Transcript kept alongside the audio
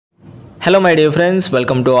Hello my dear friends,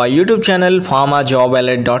 welcome to our YouTube channel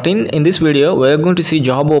PharmaJobAlert.in. In this video, we are going to see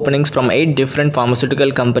job openings from 8 different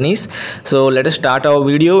pharmaceutical companies. So let us start our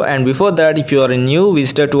video, and before that, if you are a new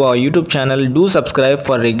visitor to our YouTube channel, do subscribe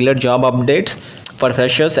for regular job updates for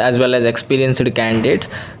freshers as well as experienced candidates.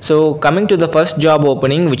 So coming to the first job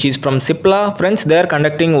opening, which is from Cipla. Friends, they are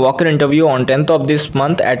conducting walk-in interview on 10th of this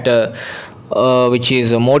month at which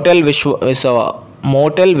is Motel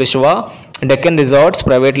Vishwa Deccan Resorts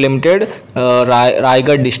Private Limited,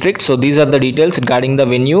 Raigad district. So these are the details regarding the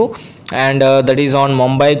venue, and that is on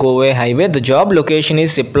Mumbai Goa highway. The job location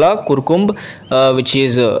is Cipla Kurkumb, which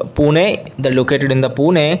is Pune. They're located in the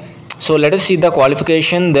Pune. So let us see the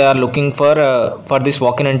qualification they are looking for this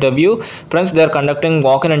walk-in interview. Friends, they are conducting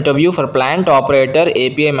walk-in interview for plant operator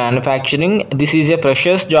API manufacturing. This is a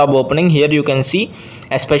freshers job opening. Here you can see,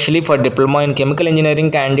 especially for diploma in chemical engineering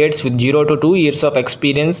candidates with 0 to 2 years of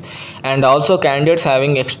experience, and also candidates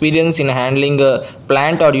having experience in handling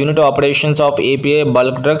plant or unit operations of API,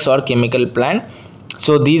 bulk drugs or chemical plant.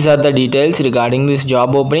 So these are the details regarding this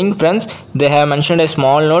job opening. Friends, they have mentioned a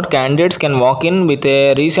small note: candidates can walk in with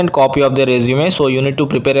a recent copy of their resume. So you need to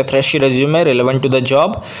prepare a fresh resume relevant to the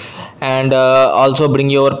job, and also bring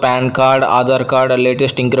your PAN card, Aadhaar card,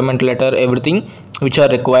 latest increment letter, everything which are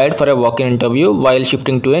required for a walk-in interview while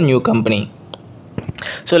shifting to a new company.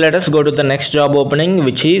 So let us go to the next job opening,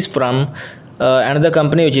 which is from another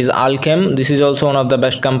company, which is Alchem. This is also one of the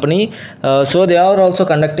best company. So they are also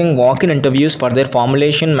conducting walk-in interviews for their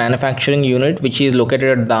formulation manufacturing unit, which is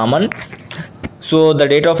located at Daman. So the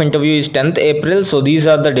date of interview is 10th April. So these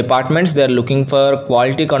are the departments they are looking for: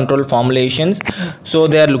 quality control formulations. So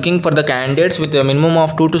they are looking for the candidates with a minimum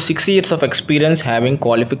of 2 to 6 years of experience, having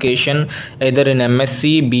qualification either in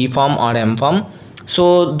M.sc, B.pharm or M.pharm.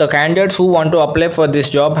 So the candidates who want to apply for this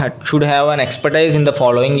job should have an expertise in the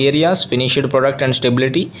following areas: finished product and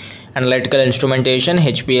stability, analytical instrumentation,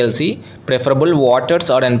 HPLC, preferable Waters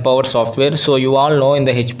or Empower software. So you all know, in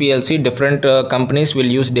the HPLC, different companies will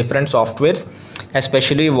use different softwares,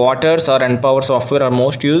 especially Waters or Empower software are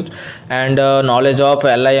most used, and knowledge of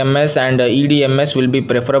LIMS and EDMS will be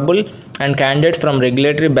preferable, and candidates from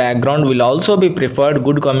regulatory background will also be preferred.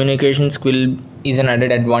 Good communication skill is an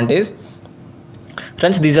added advantage.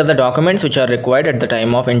 Friends, these are the documents which are required at the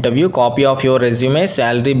time of interview: copy of your resume,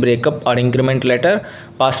 salary breakup or increment letter,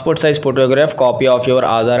 passport size photograph, copy of your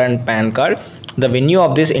Aadhaar and PAN card. The venue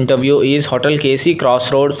of this interview is Hotel KC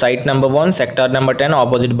Crossroad, site number 1, sector number 10,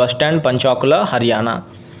 opposite bus stand, Panchakula, Haryana.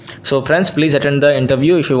 So friends, please attend the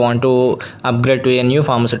interview if you want to upgrade to a new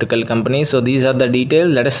pharmaceutical company. So these are the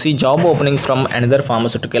details. Let us see job opening from another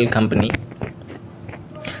pharmaceutical company.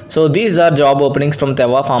 So these are job openings from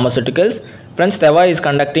Pharmaceuticals. Friends, Teva is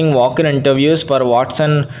conducting walk-in interviews for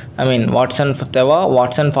Watson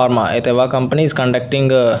Pharma. A Teva company is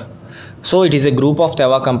conducting so it is a group of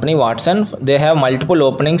Teva company, Watson. They have multiple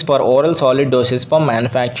openings for oral solid doses for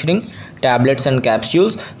manufacturing tablets and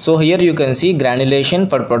capsules. So here you can see granulation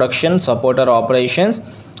for production, support or operations.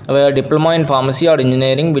 Diploma in pharmacy or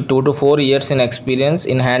engineering with 2 to 4 years in experience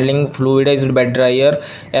in handling fluidized bed dryer,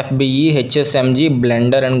 FBE, HSMG,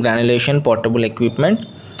 blender and granulation portable equipment.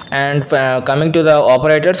 And coming to the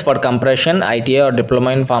operators for compression, I.T.I or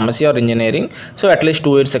diploma in pharmacy or engineering. So at least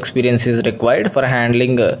 2 years experience is required for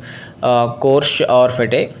handling course or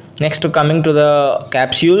fete. Next, coming to the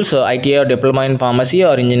capsules, I.T.I or diploma in pharmacy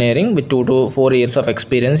or engineering with 2 to 4 years of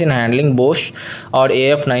experience in handling Bosch or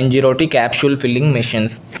AF90T capsule filling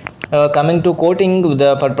machines. Coming to coating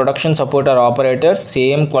for production support or operators,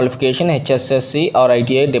 same qualification: HSSC or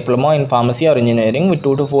I.T.I diploma in pharmacy or engineering with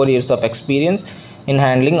 2 to 4 years of experience in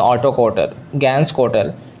handling auto coater, GANS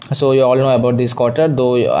coater. So you all know about this coater,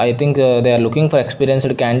 though I think they are looking for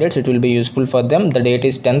experienced candidates. It will be useful for them. The date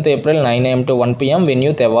is 10th April, 9 AM to 1 PM,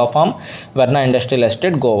 venue Tevapharm, Varna Industrial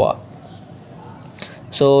Estate, Goa.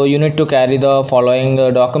 So you need to carry the following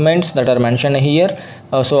documents that are mentioned here.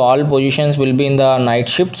 So all positions will be in the night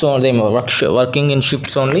shift, so they working in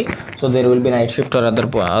shifts only. So there will be night shift or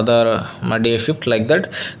other day shift, like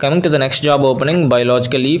that. Coming to the next job opening,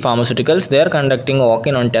 Biologically Pharmaceuticals. They are conducting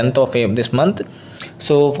walk-in on 10th of this month.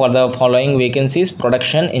 So for the following vacancies: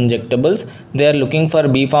 production injectables. They are looking for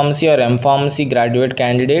B.pharmacy or M.pharmacy graduate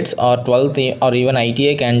candidates, or 12th or even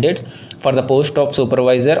I.T.I candidates for the post of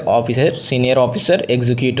supervisor, officer, senior officer,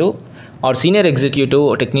 executive or senior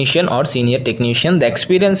executive technician or senior technician. The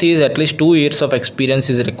experience is at least 2 years of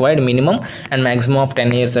experience is required minimum, and maximum of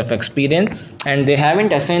 10 years of experience, and they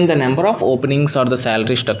haven't assigned the number of openings or the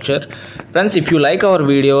salary structure. Friends, if you like our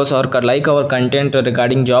videos or like our content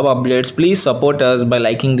regarding job updates, please support us by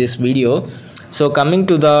liking this video. So coming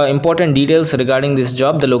to the important details regarding this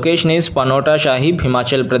job, the location is Panota Sahib,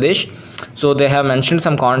 Himachal Pradesh. So they have mentioned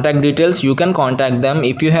some contact details. You can contact them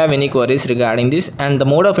if you have any queries regarding this. And the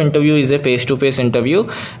mode of interview is a face-to-face interview,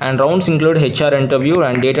 and rounds include HR interview,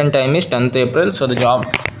 and date and time is 10th April. So the job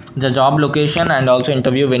location and also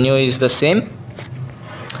interview venue is the same.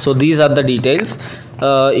 So these are the details.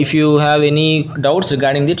 If you have any doubts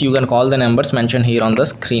regarding it, you can call the numbers mentioned here on the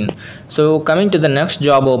screen. So coming to the next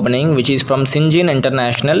job opening, which is from Syngene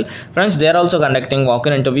International. Friends, they are also conducting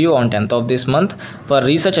walk-in interview on 10th of this month for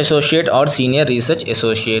research associate or senior research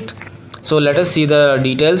associate. So let us see the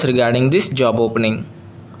details regarding this job opening.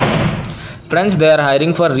 Friends, they are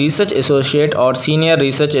hiring for research associate or senior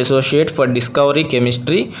research associate for discovery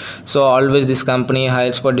chemistry. So always this company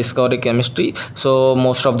hires for discovery chemistry, so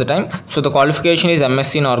most of the time. So the qualification is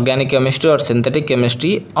M.sc in organic chemistry or synthetic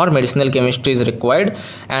chemistry or medicinal chemistry is required,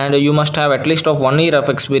 and you must have at least of 1 year of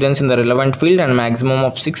experience in the relevant field and maximum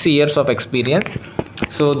of 6 years of experience.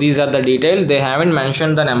 So these are the details. They haven't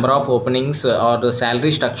mentioned the number of openings or the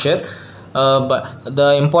salary structure. But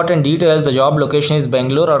the important details, the job location is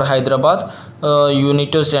Bangalore or Hyderabad. You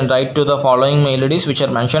need to write to the following mail IDs which are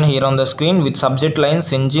mentioned here on the screen with subject line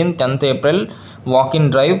Syngene 10th April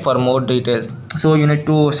walk-in drive for more details. So you need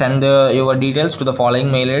to send your details to the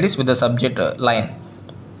following mail IDs with the subject line.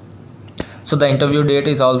 So the interview date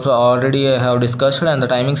is also already have discussed, and the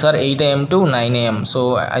timings are 8 AM to 9 AM.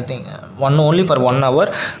 So I think only for 1 hour.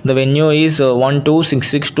 The venue is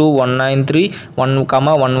 126621931,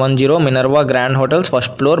 110 Minerva Grand Hotels,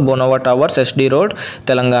 first floor, Bonava Towers, SD Road,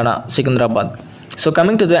 Telangana, Secunderabad. So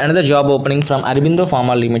coming to the another job opening from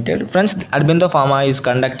AurobindoPharma Limited. Friends, AurobindoPharma is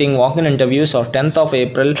conducting walk-in interviews of 10th of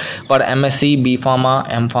April for M.sc, B.pharm,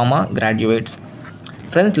 M.pharm graduates.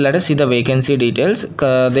 Friends, let us see the vacancy details.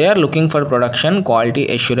 They are looking for production, quality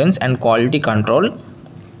assurance and quality control.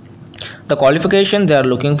 The qualification they are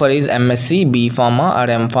looking for is M.sc, B.pharm or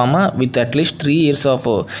M.pharm with at least 3 years of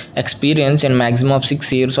experience and maximum of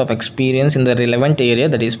 6 years of experience in the relevant area,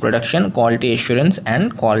 that is production, quality assurance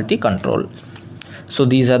and quality control. So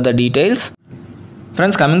these are the details.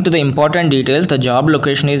 Friends, coming to the important details, the job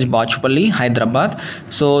location is Bachpalli, Hyderabad.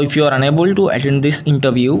 So if you are unable to attend this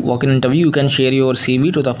interview, walk-in interview, you can share your CV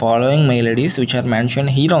to the following mail IDs which are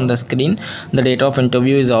mentioned here on the screen. The date of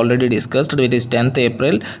interview is already discussed. It is 10th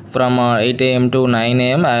April from 8 AM to 9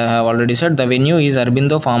 AM. I have already said. The venue is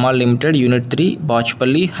AurobindoPharma Limited, Unit 3,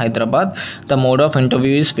 Bachpalli, Hyderabad. The mode of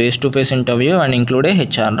interview is face-to-face interview and include a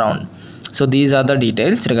HR round. So these are the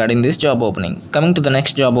details regarding this job opening. Coming to the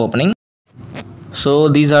next job opening. So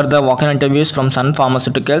these are the walk-in interviews from Sun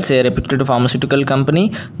Pharmaceuticals, a reputed pharmaceutical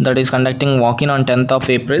company that is conducting walk-in on 10th of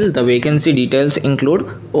April. The vacancy details include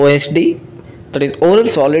OSD, that is oral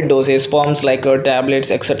solid dosage forms like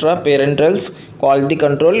tablets, etc., parentals, quality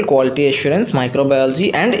control, quality assurance,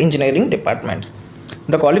 microbiology and engineering departments.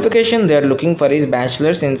 The qualification they are looking for is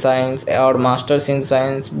bachelor's in science or master's in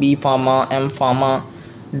science, B.pharm, M.pharm,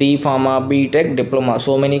 D.pharm, B.tech, Diploma.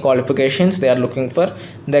 So many qualifications they are looking for.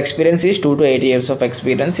 The experience is 2 to 8 years of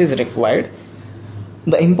experience is required.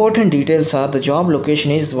 The important details are the job location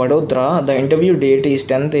is Vadodara. The interview date is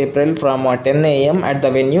 10th April from 10 AM at the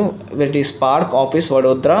venue, which is Park Office,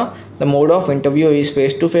 Vadodara. The mode of interview is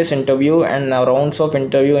face-to-face interview and rounds of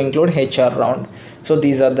interview include HR round. So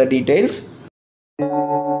these are the details.